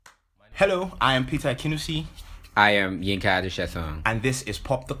Hello, I am Peter Kinusi, I am Yinka Adeshesong. and this is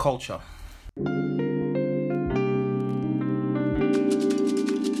Pop the Culture. I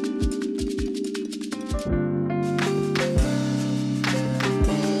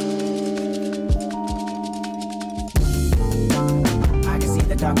can see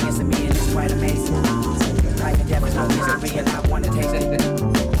the darkness in me and it's quite amazing. Life and death is no misery and I want to taste it.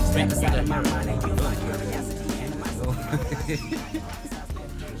 Step aside of my mind and you'll find curiosity and my soul.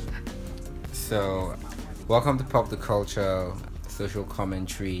 So, welcome to Pop the Culture, social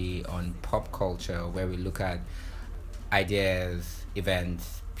commentary on pop culture, where we look at ideas,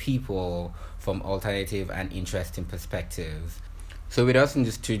 events, people from alternative and interesting perspectives. So, with us in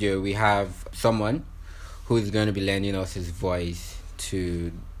the studio, we have someone who is going to be lending us his voice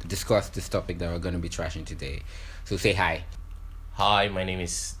to discuss this topic that we're going to be trashing today. So, say hi. Hi, my name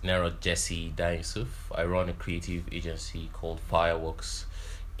is Nero Jesse Daisuf. I run a creative agency called Fireworks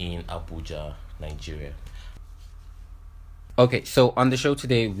in Abuja, Nigeria. Okay, so on the show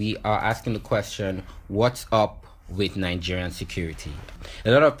today, we are asking the question, what's up with Nigerian security? A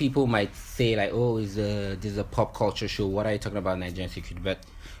lot of people might say, like, oh, this is a pop culture show. What are you talking about Nigerian security? But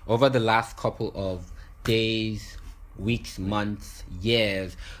over the last couple of days, weeks, months,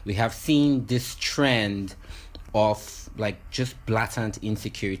 years, we have seen this trend of, like, just blatant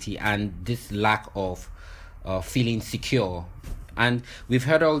insecurity and this lack of feeling secure. And we've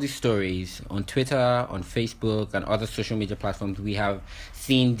heard all these stories on Twitter, on Facebook, and other social media platforms. We have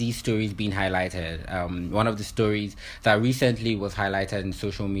seen these stories being highlighted. One of the stories that recently was highlighted in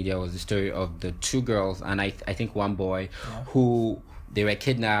social media was the story of the two girls and I think one boy who they were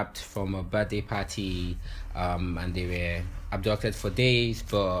kidnapped from a birthday party, and they were abducted for days,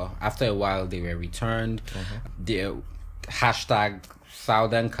 but after a while they were returned. The hashtag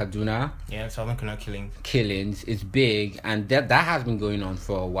Southern Kaduna Yeah, Southern Kaduna killings is big, and that has been going on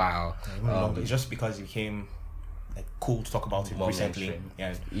for a while. It's just because it became like cool to talk about it More recently.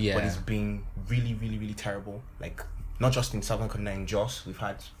 mainstream. Yeah. But it's been really, really, really terrible. Like, not just in Southern Kaduna, in Jos, we've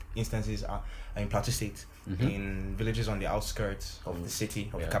had instances in Plateau State, in villages on the outskirts of the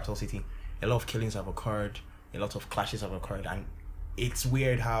city, of the capital city. A lot of killings have occurred, a lot of clashes have occurred, and it's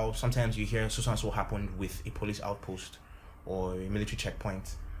weird how sometimes you hear so and so happened with a police outpost or a military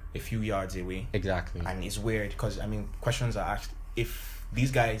checkpoint a few yards away. Exactly. And it's weird because, questions are asked if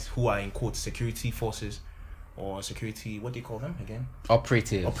these guys who are in quotes security forces or security, what do you call them again?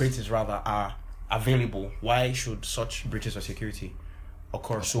 Operatives rather, are available. Why should such breaches of security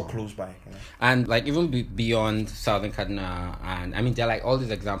occur so close by? And like even beyond Southern Kaduna, and there are like all these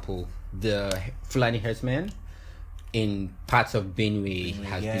examples. The Fulani herdsmen in parts of Benue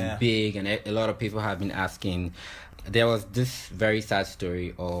has been big, and a lot of people have been asking. There was this very sad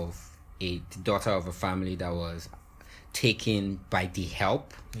story of the daughter of a family that was taken by the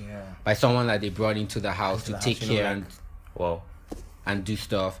help, by someone that they brought into the house to take care and do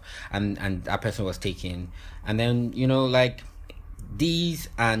stuff, and that person was taken. And then these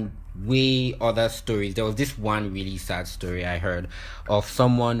and way other stories. There was this one really sad story I heard of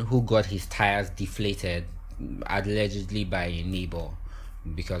someone who got his tires deflated allegedly by a neighbor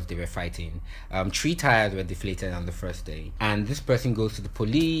because they were fighting. 3 tires were deflated on the first day, and this person goes to the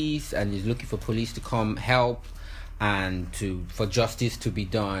police and is looking for police to come help and for justice to be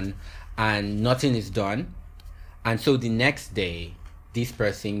done, and nothing is done. And so the next day this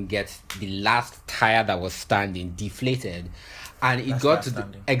person gets the last tire that was standing deflated, and it got to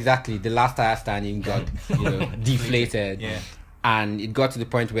the last tire standing got deflated. And it got to the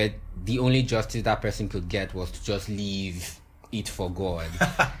point where the only justice that person could get was to just leave it for God.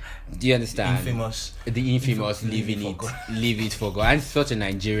 Do you understand? The infamous leave it for God. And it's such a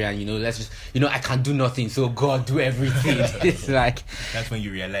Nigerian, let's just, I can do nothing, so God do everything. It's like, that's when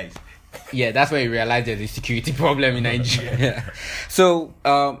you realize. Yeah, that's when you realize there's a security problem in Nigeria. So,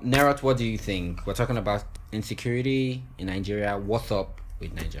 Nerot, what do you think? We're talking about insecurity in Nigeria. What's up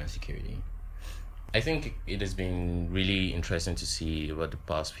with Nigerian security? I think it has been really interesting to see over the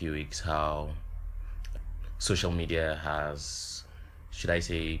past few weeks how social media has, should I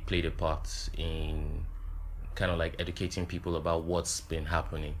say, played a part in kind of like educating people about what's been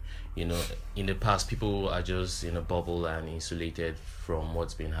happening. In the past, people are just in a bubble and insulated from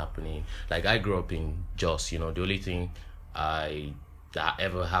what's been happening. Like, I grew up in Jos, the only thing that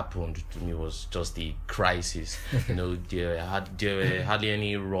ever happened to me was just the crisis. There were hardly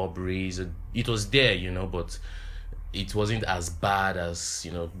any robberies. It was there, but it wasn't as bad as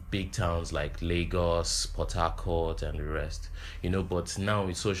big towns like Lagos, Port Harcourt, and the rest. But now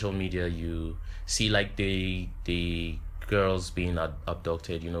with social media, you see like the girls being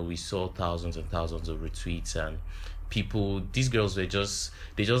abducted. We saw thousands and thousands of retweets and these girls they just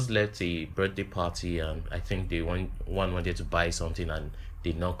left a birthday party, and I think one wanted to buy something and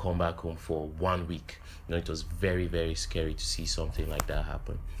did not come back home for 1 week. It was very, very scary to see something like that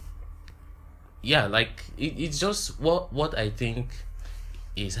happen. Yeah, like it's just what I think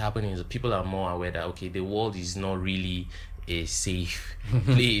is happening is people are more aware that okay, the world is not really a safe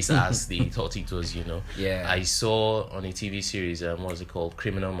place as they thought it was. Yeah, I saw on a TV series, what was it called,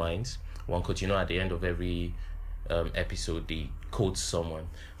 Criminal Minds, one quote, at the end of every episode they quote someone,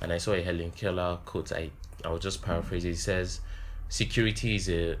 and I saw a Helen Keller quote. I will just paraphrase it. It says, security is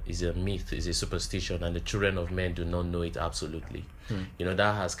a myth, is a superstition, and the children of men do not know it absolutely.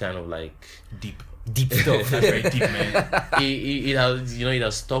 That has kind of like deep stuff. That's very deep, man. It has it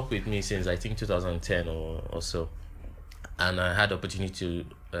has stuck with me since I think 2010 or so, and I had the opportunity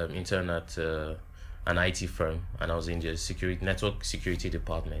to intern at an IT firm, and I was in the network security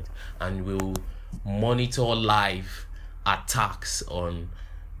department, and we'll monitor live attacks on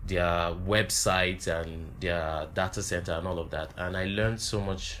their website and their data center and all of that, and I learned so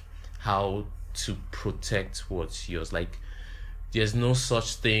much how to protect what's yours. Like, there's no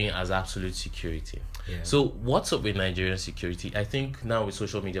such thing as absolute security. So what's up with Nigerian security? I think now with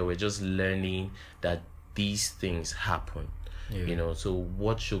social media we're just learning that these things happen. So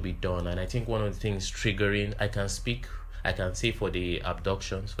what should be done? And I think one of the things triggering, I can say for the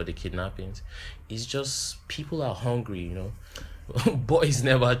abductions, for the kidnappings, is just people are hungry. Boys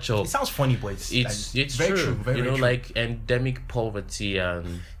never chop. It sounds funny, but it's very true. Very true. Like endemic poverty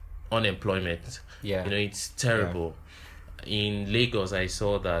and unemployment. It's terrible. In Lagos, I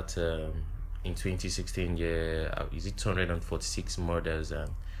saw that in 2016, is it 246 murders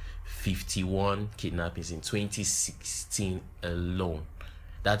and 51 kidnappings in 2016 alone.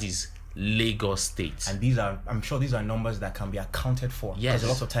 That is Lagos State. And I'm sure these are numbers that can be accounted for. Yes. Because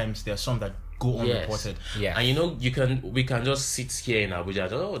a lot of times there are some that go unreported. Yeah. And we can just sit here in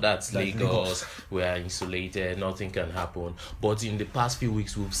Abuja, that's Lagos. We are insulated, nothing can happen. But in the past few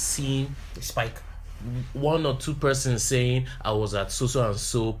weeks, we've seen a spike. 1 or 2 persons saying I was at so and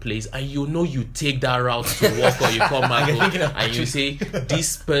so place, and you take that route to work, or you come back home and you say,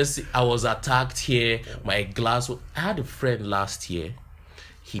 this person, I was attacked here, my glass I had a friend last year,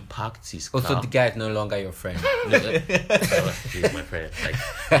 he parked his car. Also, the guy is no longer your friend. He's my friend.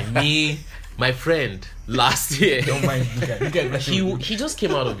 My friend last year. Don't mind the guy. He just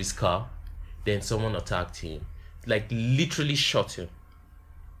came out of his car, then someone attacked him, like literally shot him.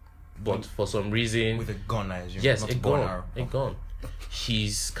 But for some reason, with a gun, I assume. Yes, not a gun.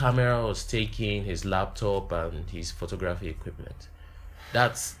 His camera was taken, his laptop and his photography equipment.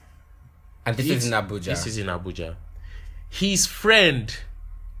 And this is in Abuja. This is in Abuja. His friend,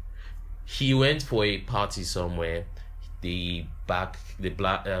 he went for a party somewhere. The back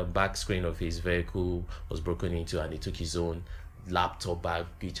screen of his vehicle was broken into, and he took his own laptop bag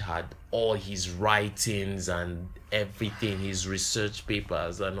which had all his writings and everything, his research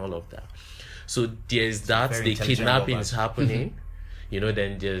papers and all of that. So there's the kidnappings happening.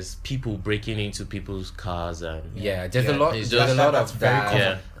 Then there's people breaking into people's cars, and there's a lot of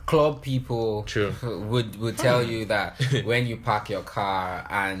that. Club people would tell you that when you park your car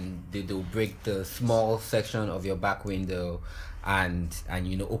and they'll break the small section of your back window and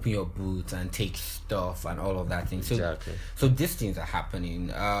open your boot and take stuff and all of that thing. So these things are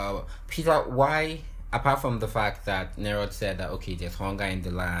happening. Peter, why, apart from the fact that Nerod said that okay, there's hunger in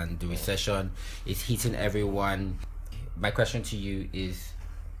the land, the recession is hitting everyone, my question to you,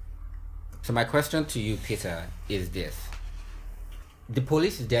 Peter, is this: the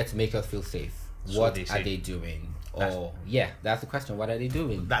police is there to make us feel safe. What are they doing? That's the question. What are they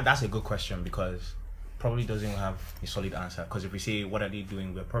doing? That's a good question, because probably doesn't have a solid answer. Because if we say what are they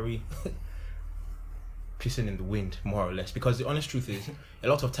doing, we're probably pissing in the wind, more or less. Because the honest truth is, a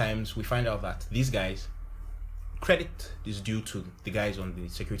lot of times we find out that these guys, credit is due to the guys on the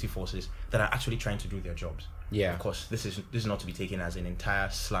security forces that are actually trying to do their jobs. Of course, this is not to be taken as an entire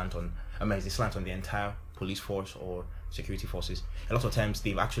slant on the entire police force or security forces. A lot of times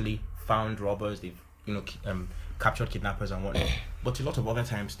they've actually found robbers, they've captured kidnappers and whatnot. But a lot of other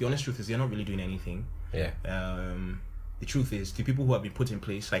times, the honest truth is, they're not really doing anything. The truth is, the people who have been put in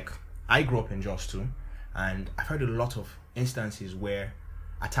place, like I grew up in Jos too, and I've heard a lot of instances where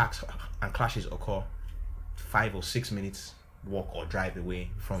attacks and clashes occur 5 or 6 minutes walk or drive away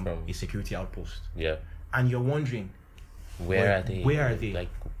from a security outpost. And you're wondering, where are they? Like,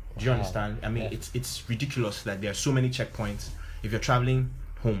 do you understand? I mean, it's ridiculous that there are so many checkpoints. If you're traveling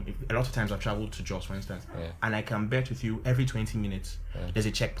home, a lot of times I've traveled to Jos, for instance, and I can bet with you every 20 minutes there's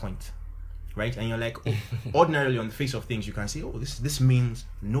a checkpoint, right? And you're like, ordinarily on the face of things, you can say, this means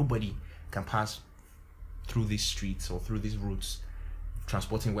nobody can pass through these streets or through these routes,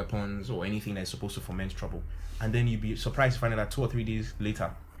 transporting weapons or anything that's supposed to foment trouble. And then you'd be surprised to find out that 2 or 3 days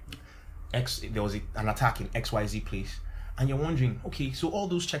later, there was an attack in XYZ place. And you're wondering, okay, so all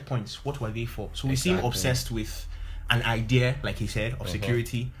those checkpoints, what were they for? So we seem obsessed with an idea, like he said, of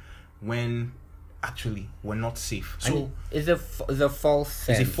security, when actually we're not safe. So it's a false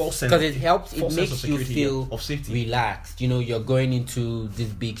sense. It's a false sense because it helps. It false sense makes of you security, feel of safety. relaxed. You know, you're going into this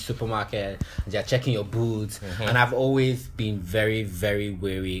big supermarket. They're checking your boots, and I've always been very, very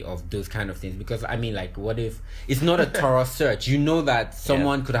wary of those kind of things because I mean, like, what if it's not a thorough search? You know that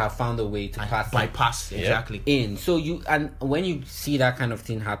someone could have found a way to bypass exactly in. So when you see that kind of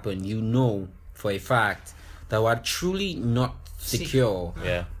thing happen, you know for a fact that we're truly not secure.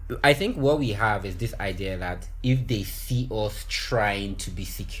 Yeah. I think what we have is this idea that if they see us trying to be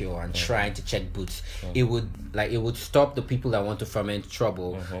secure and trying to check boots, it would stop the people that want to foment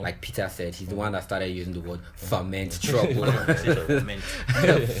trouble. Like Peter said, he's the one that started using the word foment trouble.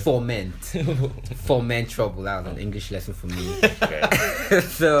 Foment trouble. That was an English lesson for me.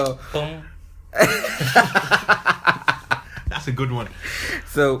 So that's a good one.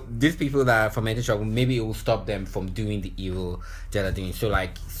 So these people that are fomenting trouble, maybe it will stop them from doing the evil that they're doing. So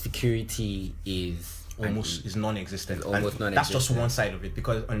like security is non-existent. Almost non-existent. That's just one side of it,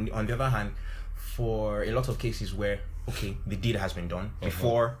 because on the other hand, for a lot of cases where the deed has been done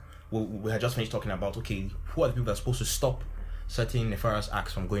before, we had just finished talking about who are the people that are supposed to stop certain nefarious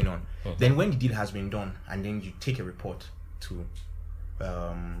acts from going on. Then when the deed has been done, and then you take a report to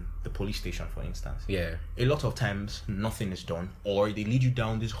the police station, for instance, a lot of times nothing is done, or they lead you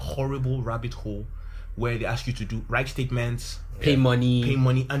down this horrible rabbit hole where they ask you to write statements, pay money,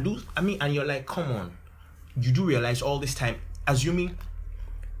 and do. I mean, and you're like, come on, you do realize all this time, assuming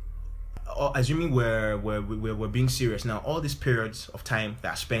we're being serious now, all these periods of time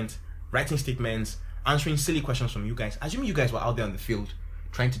that are spent writing statements, answering silly questions from you guys, assuming you guys were out there on the field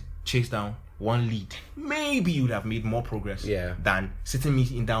trying to chase down one lead, maybe you would have made more progress than sitting me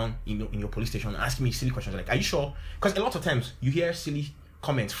down in your police station and asking me silly questions like, are you sure? Because a lot of times you hear silly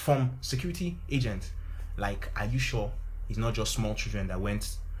comments from security agents like, are you sure it's not just small children that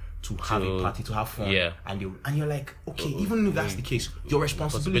went to have a party, to have fun? And you're like, okay, even if that's the case, your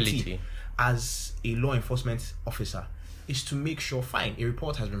responsibility as a law enforcement officer is to make sure, fine, a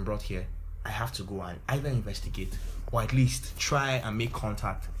report has been brought here, I have to go and either investigate or at least try and make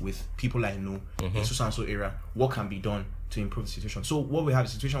contact with people I know in so-and-so area. What can be done to improve the situation? So what we have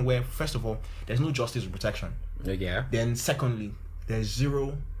is a situation where, first of all, there's no justice or protection. Then secondly, there's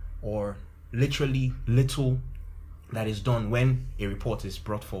zero or literally little that is done when a report is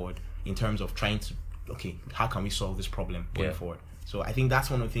brought forward in terms of trying to, how can we solve this problem going forward? So I think that's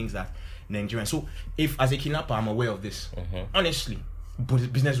one of the things that Nigerian. So if as a kidnapper I'm aware of this, honestly,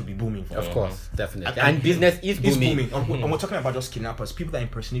 business will be booming. Of course, definitely. And business is booming. And we're talking about just kidnappers, people that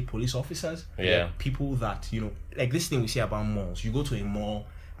impersonate police officers. People that, like this thing we say about malls. You go to a mall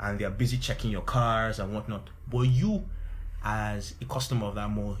and they're busy checking your cars and whatnot. But you, as a customer of that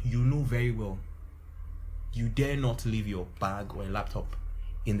mall, you know very well, you dare not leave your bag or a laptop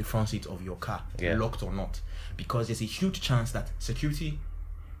in the front seat of your car, locked or not. Because there's a huge chance that security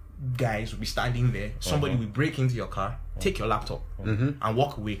guys will be standing there, somebody will break into your car, take your laptop and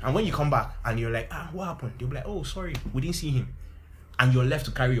walk away, and when you come back and you're like, what happened? They'll be like, oh, sorry, we didn't see him, and you're left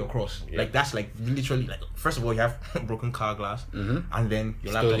to carry your cross. Like that's like literally, like, first of all you have broken car glass, and then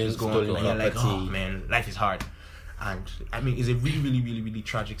your laptop is gone, and you're like, oh man, life is hard. And I mean, it's a really, really, really, really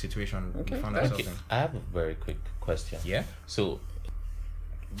tragic situation we found ourselves in. I have a very quick question. So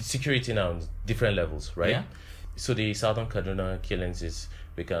security now on different levels, right? So the Southern Kaduna killings is,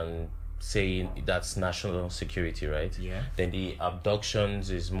 we can say that's national security, right? Then the abductions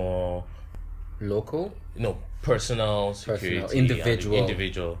is more local, personal security,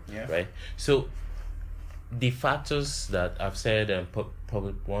 individual, right? So the factors that I've said, and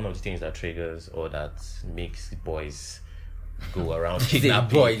probably one of the things that triggers or that makes the boys go around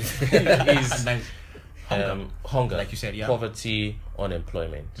kidnapping boys is hunger, like you said, poverty,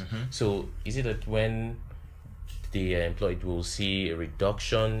 unemployment. So is it that when the employed will see a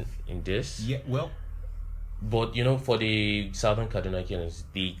reduction in this? But for the Southern Kaduna killings,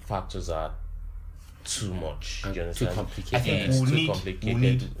 the factors are too much. Do you understand? Too complicated. I think it's too complicated. We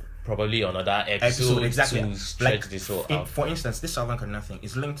need probably another episode exactly to stretch this all out. For instance, this Southern Kaduna thing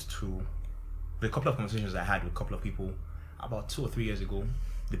is linked to the couple of conversations I had with a couple of people about 2 or 3 years ago.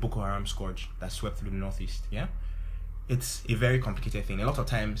 The Boko Haram scourge that swept through the northeast. It's a very complicated thing. A lot of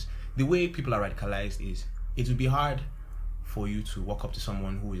times, the way people are radicalized is, it would be hard for you to walk up to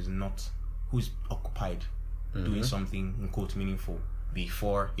someone who is occupied doing something in quote meaningful,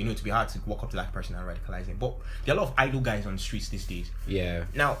 before, you know, it'd be hard to walk up to that person and radicalize him. But there are a lot of idle guys on the streets these days. Yeah.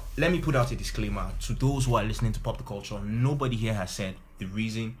 Now, let me put out a disclaimer to those who are listening to Pop the Culture. Nobody here has said the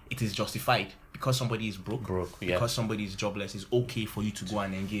reason it is justified because somebody is broke, because somebody is jobless, is okay for you to go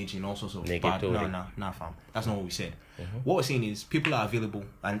and engage in all sorts of bad. No, fam. That's not what we said. What we're saying is people are available,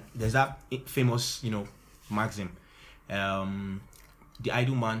 and there's that famous, you know, maxim, the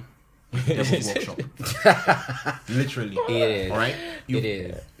idle man, devil's workshop. Literally. It is. All right. It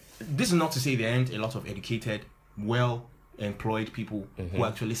is. This is not to say there aren't a lot of educated, well-employed people who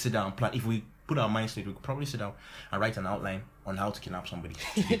actually sit down and plan. If we put our minds to it, we could probably sit down and write an outline on how to kidnap somebody.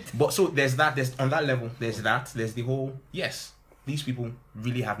 But so there's that. There's on that level. There's that. There's the whole. Yes, these people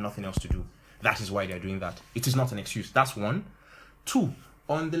really have nothing else to do. That is why they're doing that. It is not an excuse. That's one. Two,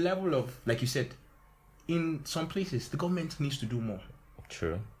 on the level of, like you said, in some places the government needs to do more.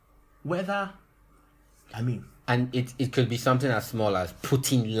 True. Whether, I mean, and it could be something as small as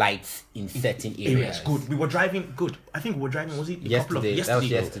putting lights in certain areas. Good. We were driving. Good. I think we were driving. Was it yesterday? That was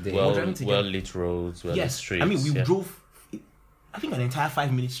yesterday. Well lit roads. Well lit streets. I mean, we drove. I think an entire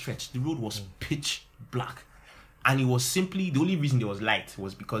 5-minute stretch. The road was pitch black, and it was simply the only reason there was light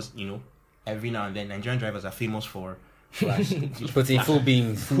was because, you know, every now and then Nigerian drivers are famous for putting full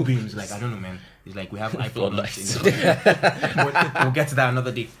beams. Full beams. Like, I don't know, man. It's like we have iPhone lights. We'll get to that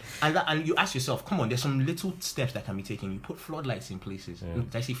another day. And you ask yourself, come on, there's some little steps that can be taken. You put floodlights in places.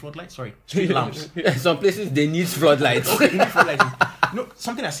 Did I say floodlights? Sorry, street lamps. Some places they need floodlights. Okay, you need floodlights. No,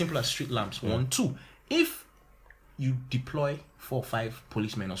 something as simple as street lamps. 1, 2. If you deploy 4 or 5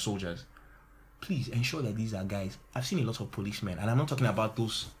 policemen or soldiers, please ensure that these are guys. I've seen a lot of policemen, and I'm not talking about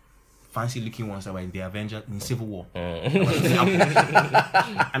those fancy looking ones that were in the Avengers in Civil War. I'm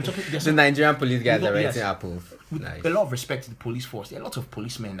talking the Nigerian police guys are eating apples. Nice. A lot of respect to the police force. There are a lot of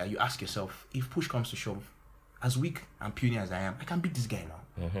policemen that you ask yourself, if push comes to shove, as weak and puny as I am, I can beat this guy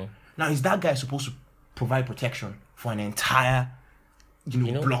now. Now, is that guy supposed to provide protection for an entire,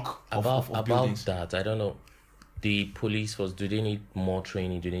 block of buildings? About that, I don't know. The police force, do they need more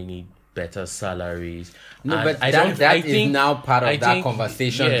training? Do they need better salaries? No, and but that is now part of that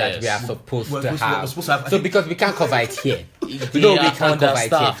conversation that we are supposed to have. So because we can't cover it here. We can't cover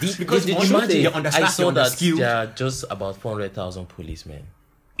it here. Because imagine, I saw that there are just about 400,000 policemen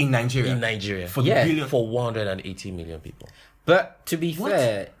in Nigeria. For the billion, for 180 million people. But to be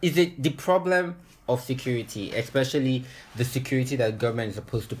fair, is it the problem of security, especially the security that government is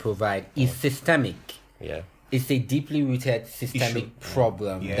supposed to provide, is systemic? Yeah. It's a deeply rooted systemic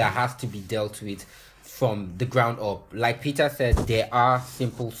problem that has to be dealt with from the ground up. Like Peter said, there are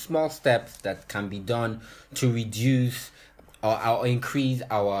simple, small steps that can be done to reduce or increase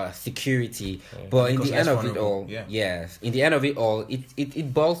our security. But in the end of it all, in the end of it all,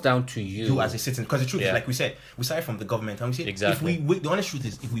 it boils down to you as a citizen. Because the truth is, like we said, we started from the government, and we said, exactly. The honest truth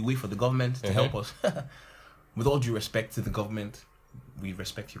is, if we wait for the government to help us, with all due respect to the government, we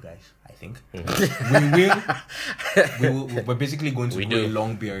respect you guys, I think. We're basically going to grow a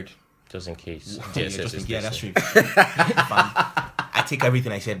long beard. Just in case. That's true. I take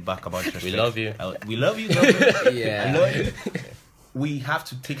everything I said back about respect. We love you. We love you, government. I love you. We have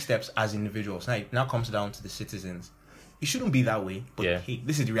to take steps as individuals. Now, it now comes down to the citizens. It shouldn't be that way, but hey,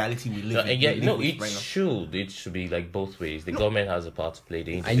 this is the reality we live in. It should be like both ways. The government has a part to play.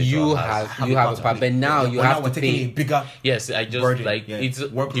 The and you have a part, but now you have to pay a bigger. Yes, I just burden. It's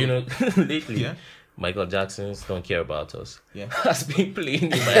lately. Yeah. Michael Jackson's "Don't Care About Us" has been playing in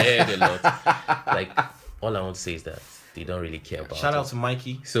my head a lot. Like, all I want to say is that they don't really care about us. Shout out to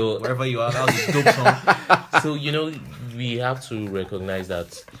Mikey. So wherever you are, that was a dope song. So we have to recognize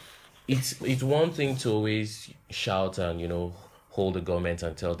that it's one thing to always shout and hold the government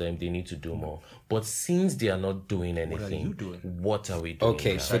and tell them they need to do more. But since they are not doing anything, what are you doing? What are we doing?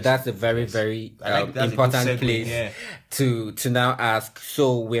 Okay, so that's a very, very important place to now ask.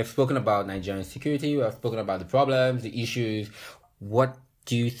 So we have spoken about Nigerian security. We have spoken about the problems, the issues. What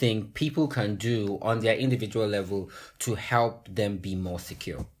do you think people can do on their individual level to help them be more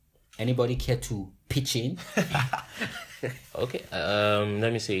secure? Anybody care to pitch in? Okay,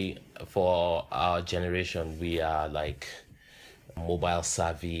 let me say, for our generation, we are like mobile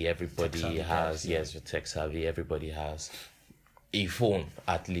savvy. Everybody has tech savvy. Everybody has a phone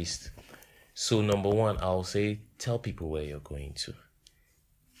at least. So number one, I'll say, tell people where you're going to.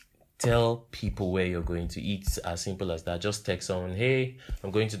 Tell people where you're going to. It's as simple as that. Just text someone, hey,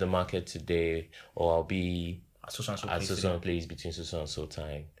 I'm going to the market today, or I'll be at so place between so and so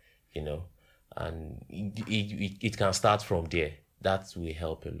time, and it can start from there. That will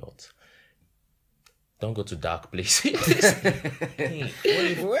help a lot. Don't go to dark places.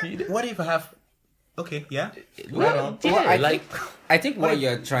 What if I have Okay, yeah. Well, Yeah, I think what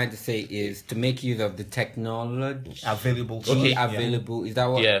you're trying to say is to make use of the technology Available. To Okay. you, yeah. available. Is that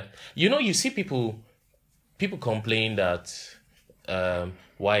what? yeah. You see people complain that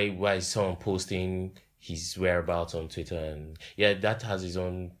why is someone posting his whereabouts on Twitter, and that has its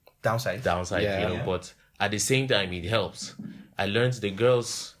own Downside. Yeah. but at the same time it helps. I learned the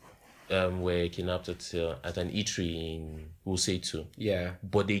girls were kidnapped at an eatery in Wuse, Yeah.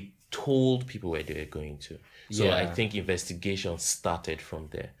 but they told people where they were going to. So Yeah. I think investigation started from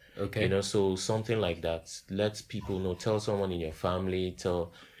there. Okay. So something like that. Let people know. Tell someone in your family.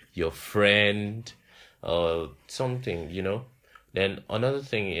 Tell your friend, something. Then another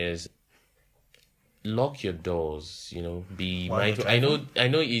thing is lock your doors. Be While you're mindful. I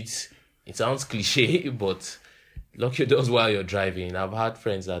know it sounds cliche, but lock your doors while you're driving. I've had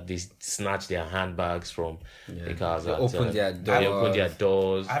friends that they snatch their handbags from the cars. They open their They open their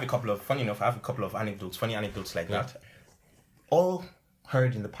doors. I have a couple of funny anecdotes like that. All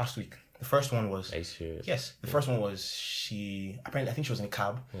heard in the past week. The first one was Are you serious? yes. The first one was I think she was in a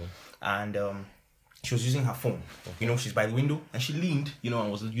cab, and she was using her phone. She's by the window and she leaned,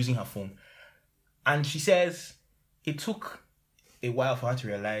 and was using her phone. And she says it took a while for her to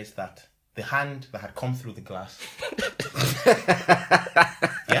realize that the hand that had come through the glass,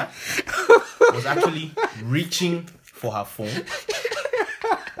 was actually reaching for her phone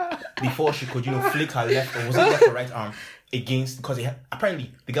before she could, flick her left, or was it left or right arm against, because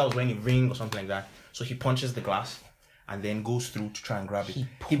apparently the guy was wearing a ring or something like that. So he punches the glass and then goes through to try and grab it.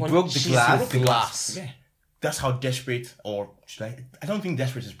 He broke the glass. Yeah. That's how desperate, or should I don't think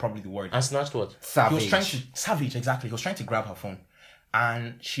desperate is probably the word. And snatched what? He was trying to savage, exactly. He was trying to grab her phone,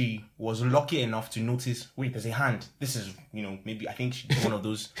 and she was lucky enough to notice. Wait, there's a hand. This is, maybe I think she's one of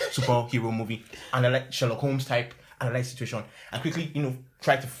those superhero movie, and like Sherlock Holmes type analyze situation, and quickly,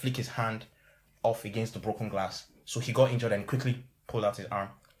 tried to flick his hand off against the broken glass. So he got injured and quickly pulled out his arm,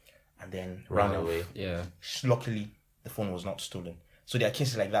 and then ran away. Yeah. Luckily, the phone was not stolen. So there are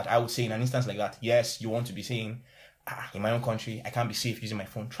cases like that. I would say in an instance like that, yes, you want to be saying, in my own country, I can't be safe using my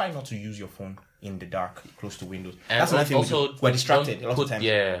phone. Try not to use your phone in the dark, close to windows. And that's another thing also, we're distracted a lot of times.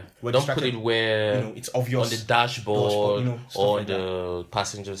 Yeah, We're don't distracted. put it where it's obvious on the dashboard stuff or on like that. the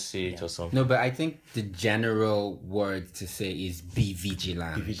passenger seat or something. No, but I think the general word to say is be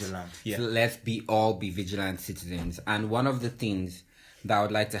vigilant. Be vigilant. Yeah. So let's all be vigilant citizens. And one of the things that I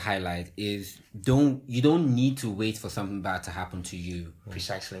would like to highlight is you don't need to wait for something bad to happen to you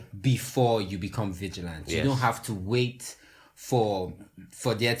Precisely. before you become vigilant. Yes. You don't have to wait for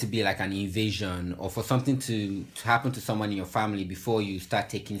there to be like an invasion or for something to happen to someone in your family before you start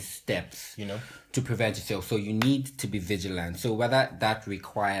taking steps to prevent yourself. So you need to be vigilant. So whether that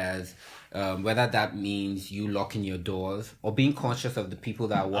requires whether that means you locking your doors or being conscious of the people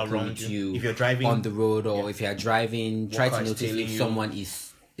that are walking Around with you. you If you're driving on the road, or if you're driving, try to car is notice tailing if you. someone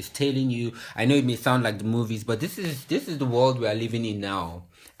is tailing you. I know it may sound like the movies, but this is the world we are living in now,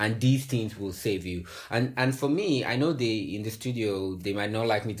 and these things will save you. And for me, I know in the studio they might not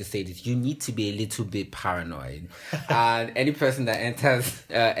like me to say this. You need to be a little bit paranoid, and any person that enters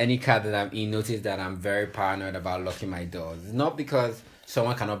any car that I'm in notice that I'm very paranoid about locking my doors. It's not because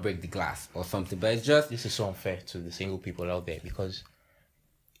someone cannot break the glass or something, but it's just This is so unfair to the single people out there, because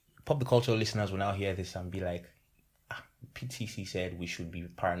pop culture listeners will now hear this and be like, PTC said we should be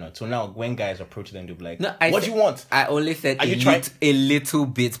paranoid. So now when guys approach them, they'll be like, what do you want? I only said a little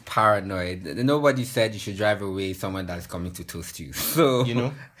bit paranoid. Nobody said you should drive away someone that's coming to toast you. So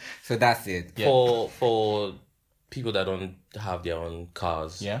so that's it. Yeah. For people that don't have their own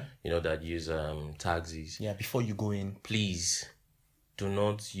cars, that use taxis. Yeah, before you go in, Please do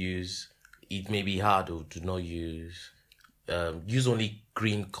not use. It may be hard, or do not use. Use only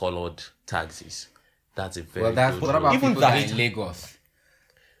green colored taxis. That's a very Well, good what about Even people that are that- in Lagos?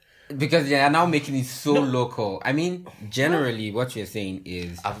 Because they are now making it so local. I mean, generally, what you're saying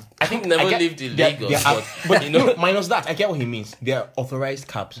is I think never lived in Lagos, but no, minus that, I get what he means. They're authorized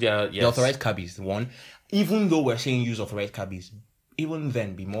cabs. Yeah, The yes. authorized cabbies, one. Even though we're saying use authorized cabbies, even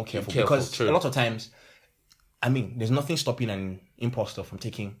then be more careful, because true. a lot of times, I mean, there's nothing stopping an imposter from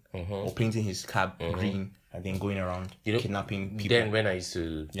taking or painting his cab green and then going around kidnapping people. Then when I used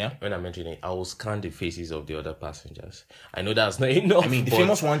to, when I mentioned it, I will scan the faces of the other passengers. I know that's not enough. I mean, the but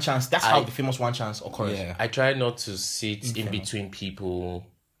famous one chance. That's how the famous one chance occurs. Yeah. I try not to sit in between people.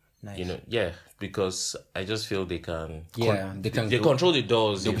 Nice. Because I just feel they can. they control the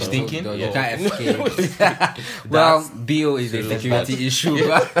doors. They'll be stinking. You can't escape. Well, BO is a security issue.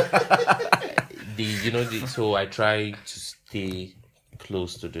 So I try to stay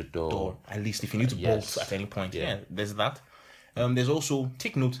close to the door. At least if you need to bolt at any point. Yeah, there's that. There's also,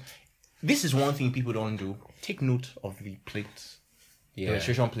 take note, this is one thing people don't do. Take note of the plates. The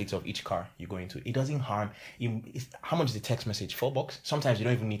registration plates of each car you go into. It doesn't harm. How much is the text message? $4? Sometimes you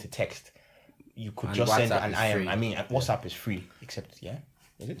don't even need to text. You could just send an IM. I mean, WhatsApp is free, except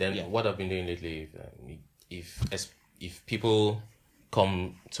Is it? Then what I've been doing lately, if people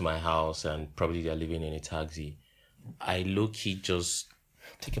come to my house and probably they're living in a taxi, I low-key just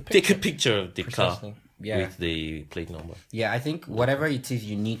take a picture of the car with the plate number. Yeah, I think whatever it is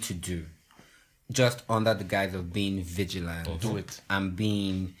you need to do, just under the guise of being vigilant, do it, and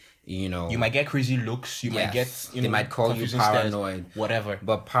being, you might get crazy looks. You might get, they might call you paranoid, whatever.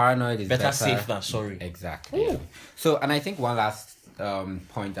 But paranoid is better safe than sorry. Exactly. Yeah. So, and I think one last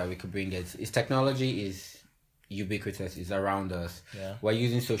point that we could bring is technology is ubiquitous, is around us. Yeah. We're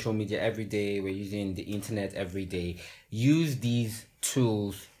using social media every day. We're using the internet every day. Use these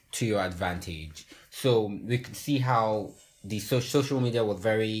tools to your advantage. So we could see how the social media was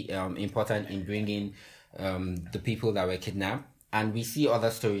very important in bringing the people that were kidnapped, and we see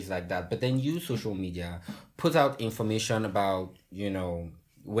other stories like that. But then use social media, put out information about,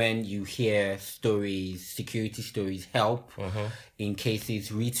 when you hear stories, security stories, help in cases,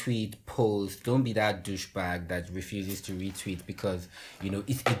 retweet posts. Don't be that douchebag that refuses to retweet because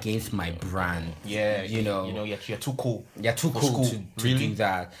it's against my brand. Yeah, you're too cool. You're too cool to do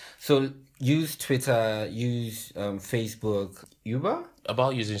that. So use Twitter, use Facebook. Uber?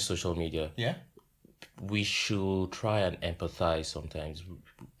 About using social media. Yeah. We should try and empathize sometimes.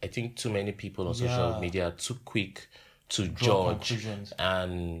 I think too many people on social media are too quick to judge.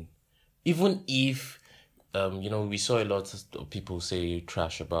 And even if, we saw a lot of people say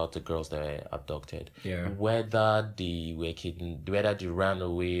trash about the girls that were abducted. Yeah. Whether they were whether they ran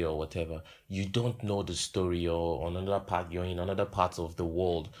away or whatever, you don't know the story, or on another part, you're in another part of the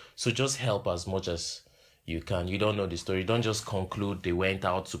world. So just help as much as you can. You don't know the story. Don't just conclude they went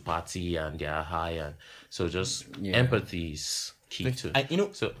out to party and they are high. And so just empathy is key too.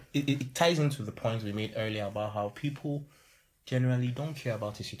 So it ties into the point we made earlier about how people generally don't care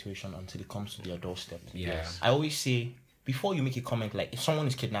about a situation until it comes to their doorstep. Yes. I always say, before you make a comment, like if someone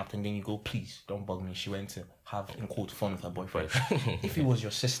is kidnapped and then you go, please don't bug me, she went to have, in quote, fun with her boyfriend. If it was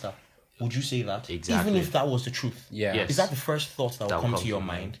your sister, would you say that? Exactly. Even if that was the truth. Yeah. Yes. Is that the first thought that will come to your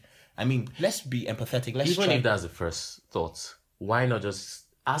mind? I mean, let's be empathetic. Even if that's the first thought, why not just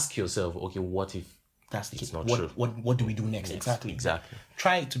ask yourself, okay, what if that's the it's not what, true? What do we do next? Exactly.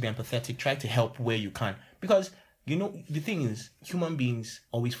 Try to be empathetic. Try to help where you can. Because, the thing is, human beings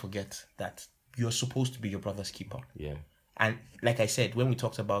always forget that you're supposed to be your brother's keeper. Yeah. And like I said, when we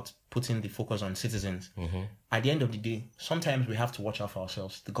talked about putting the focus on citizens, at the end of the day, sometimes we have to watch out for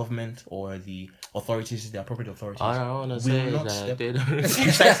ourselves. The government or the authorities, the appropriate authorities, I don't want to say that they don't.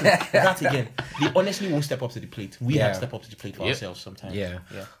 Precisely. That again, they honestly won't step up to the plate. We have to step up to the plate for ourselves sometimes. Yeah.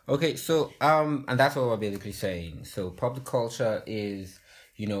 Okay, so and that's what we're basically saying. So public culture is,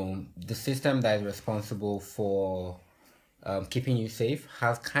 the system that is responsible for keeping you safe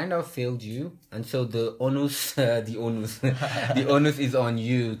has kind of failed you, and so the onus the onus is on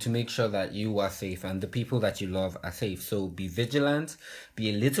you to make sure that you are safe and the people that you love are safe. So be vigilant, be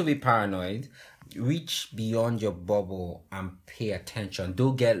a little bit paranoid, reach beyond your bubble and pay attention.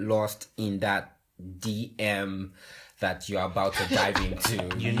 Don't get lost in that DM that you're about to dive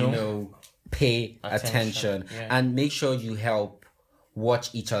into. Pay attention. And make sure you help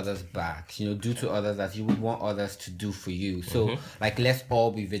watch each other's backs, do to others as you would want others to do for you. So let's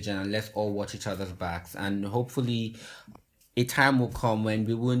all be vigilant, let's all watch each other's backs, and hopefully a time will come when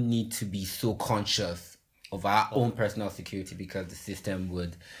we won't need to be so conscious of our own personal security, because the system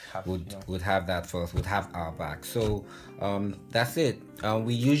would have that for us, would have our back. So that's it.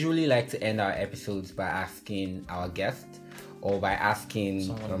 We usually like to end our episodes by asking our guest or by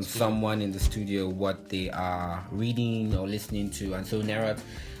asking someone in the studio what they are reading or listening to. And so, Nerat,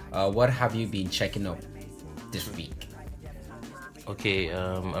 what have you been checking up this week? Okay,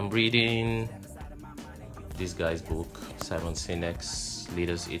 I'm reading this guy's book, Simon Sinek's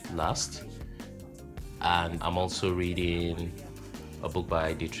Leaders Eat Last. And I'm also reading a book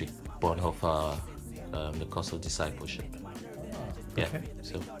by Dietrich Bonhoeffer, The Cost of Discipleship. Yeah,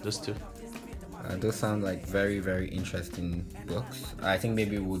 so those two. Those sound like very, very interesting books. I think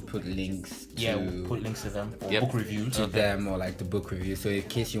maybe we'll put links to we'll put links to them, or book reviews to them, or the book review. So in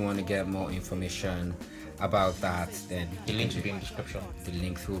case you want to get more information about that, then the links will be in the description. The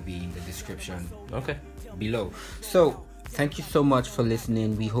links will be in the description below. So thank you so much for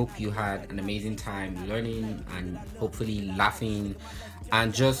listening. We hope you had an amazing time learning and hopefully laughing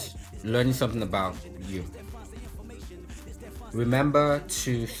and just learning something about you. Remember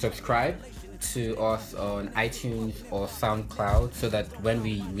to subscribe to us on iTunes or SoundCloud so that when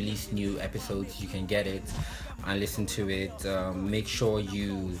we release new episodes, you can get it and listen to it. Make sure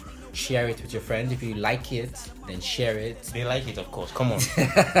you share it with your friends. If you like it, then share it. They like it, of course. Come on.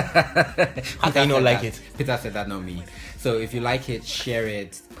 How can you not like it? Peter said that, not me. So if you like it, share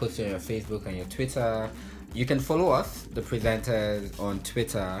it. Post it on your Facebook and your Twitter. You can follow us, the presenters, on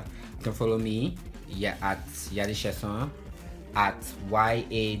Twitter. You can follow me, at Yadesesan, at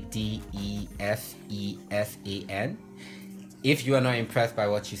YADESESAN. If you are not impressed by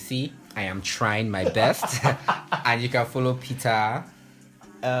what you see, I am trying my best. And you can follow Peter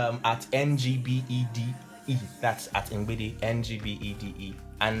at NGBEDE. That's at Ngbede, NGBEDE.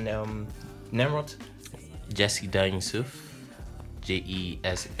 And Nemrod? Jesse Yusuf,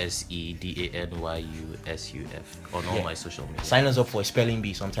 JESSEDANYUSUF on all my social media. Sign us up for a spelling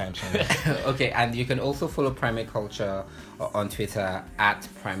bee sometimes. Okay, and you can also follow Primate Culture on Twitter at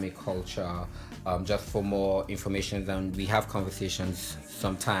Primate Culture, just for more information. And we have conversations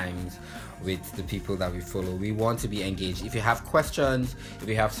sometimes with the people that we follow. We want to be engaged. If you have questions, if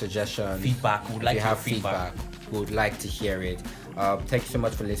you have suggestions, feedback, we would like to hear feedback. We would like to hear it. Thank you so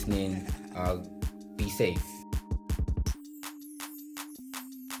much for listening. Be safe.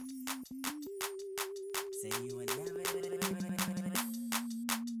 Say you would never.